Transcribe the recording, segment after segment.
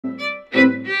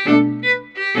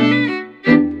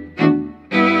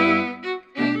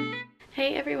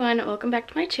welcome back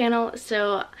to my channel.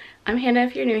 So I'm Hannah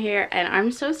if you're new here, and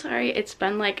I'm so sorry it's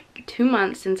been like 2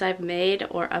 months since I've made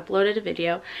or uploaded a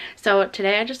video. So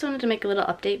today I just wanted to make a little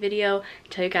update video,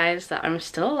 tell you guys that I'm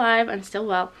still alive, I'm still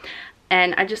well,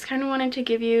 and I just kind of wanted to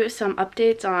give you some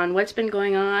updates on what's been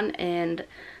going on and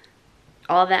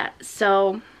all that.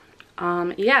 So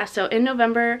yeah, so in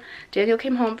November Daniel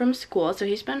came home from school, so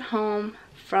he's been home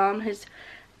from his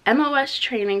MOS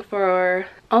training for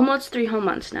almost 3 whole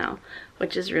months now,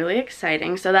 which is really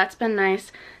exciting. So that's been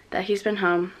nice that he's been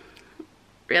home.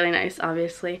 Really nice,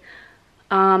 obviously.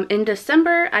 In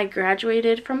December, I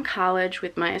graduated from college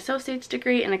with my associate's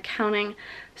degree in accounting,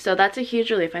 so that's a huge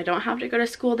relief. I don't have to go to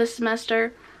school this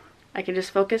semester. I can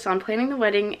just focus on planning the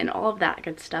wedding and all of that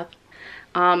good stuff.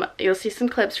 You'll see some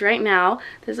clips right now.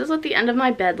 This is what the end of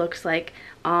my bed looks like.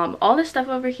 All this stuff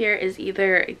over here is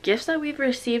either gifts that we've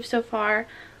received so far,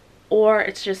 or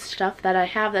it's just stuff that I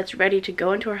have that's ready to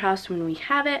go into our house when we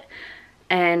have it,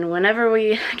 and whenever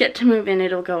we get to move in,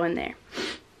 it'll go in there.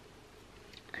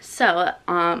 So,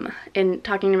 in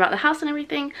talking about the house and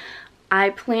everything, I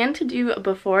plan to do a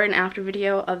before and after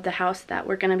video of the house that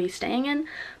we're going to be staying in,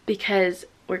 because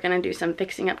we're going to do some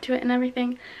fixing up to it and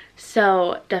everything.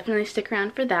 So definitely stick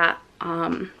around for that.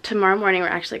 Tomorrow morning we're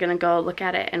actually going to go look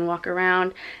at it and walk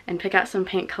around and pick out some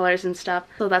paint colors and stuff.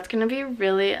 So that's going to be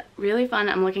really fun.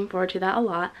 I'm looking forward to that a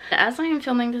lot. As I am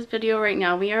filming this video right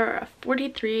now, we are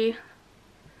 43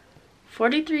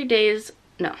 days,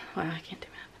 no, wow, I can't do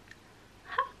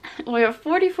math. We are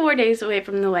 44 days away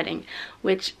from the wedding,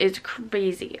 which is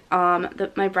crazy.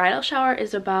 My bridal shower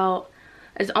is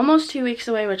almost 2 weeks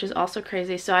away, which is also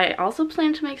crazy. So I also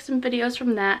plan to make some videos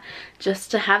from that,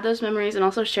 just to have those memories and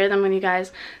also share them with you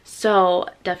guys. So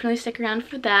definitely stick around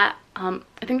for that. I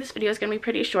think this video is going to be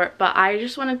pretty short, but I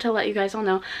just wanted to let you guys all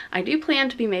know I do plan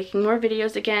to be making more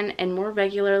videos again and more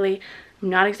regularly. I'm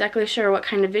not exactly sure what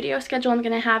kind of video schedule I'm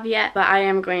going to have yet, but I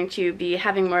am going to be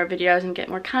having more videos and get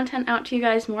more content out to you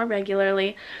guys more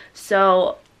regularly.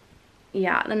 So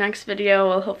yeah, the next video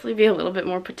will hopefully be a little bit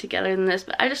more put together than this,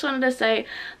 but I just wanted to say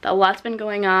that a lot's been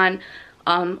going on.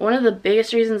 One of the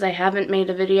biggest reasons I haven't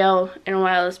made a video in a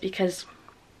while is because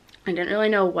I didn't really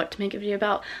know what to make a video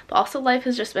about, but also life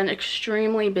has just been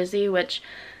extremely busy, which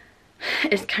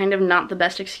is kind of not the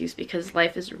best excuse because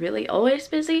life is really always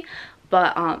busy,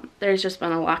 but there's just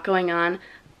been a lot going on.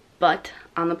 But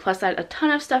on the plus side, a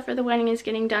ton of stuff for the wedding is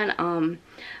getting done.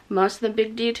 Most of the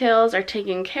big details are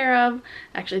taken care of.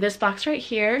 Actually, this box right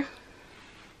here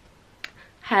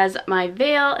has my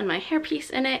veil and my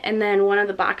hairpiece in it, and then one of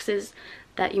the boxes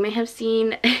that you may have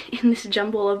seen in this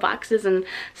jumble of boxes and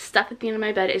stuff at the end of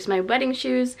my bed is my wedding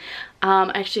shoes.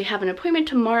 I actually have an appointment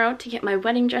tomorrow to get my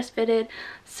wedding dress fitted,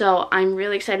 so I'm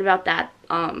really excited about that.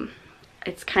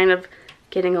 It's kind of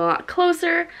getting a lot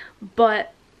closer,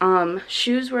 but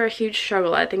shoes were a huge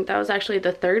struggle. I think that was actually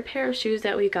the 3rd pair of shoes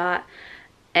that we got,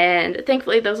 and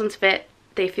thankfully those ones fit.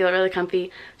 They feel really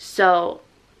comfy, so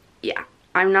yeah,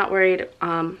 I'm not worried.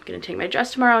 I'm gonna take my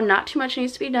dress tomorrow. Not too much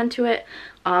needs to be done to it.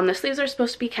 The sleeves are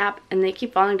supposed to be capped and they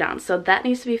keep falling down, so that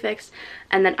needs to be fixed.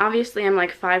 And then obviously I'm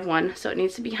like 5'1", so it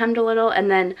needs to be hemmed a little, and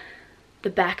then the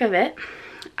back of it,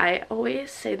 I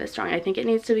always say this wrong, I think it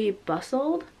needs to be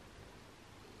bustled.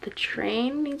 The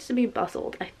train needs to be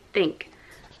bustled, I think.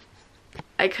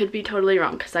 I could be totally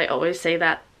wrong because I always say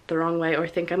that the wrong way or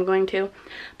think I'm going to.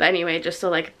 But anyway, just so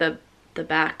like the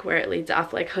back where it leads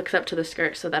off like hooks up to the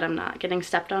skirt so that I'm not getting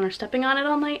stepped on or stepping on it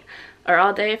all night or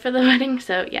all day for the wedding.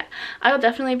 So yeah, I will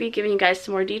definitely be giving you guys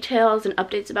some more details and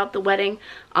updates about the wedding.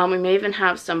 We may even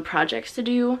have some projects to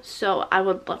do, so I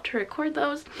would love to record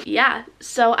those. Yeah,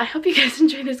 so I hope you guys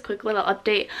enjoyed this quick little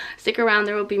update. Stick around,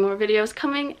 there will be more videos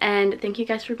coming, and thank you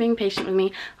guys for being patient with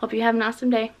me. Hope you have an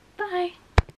awesome day. Bye!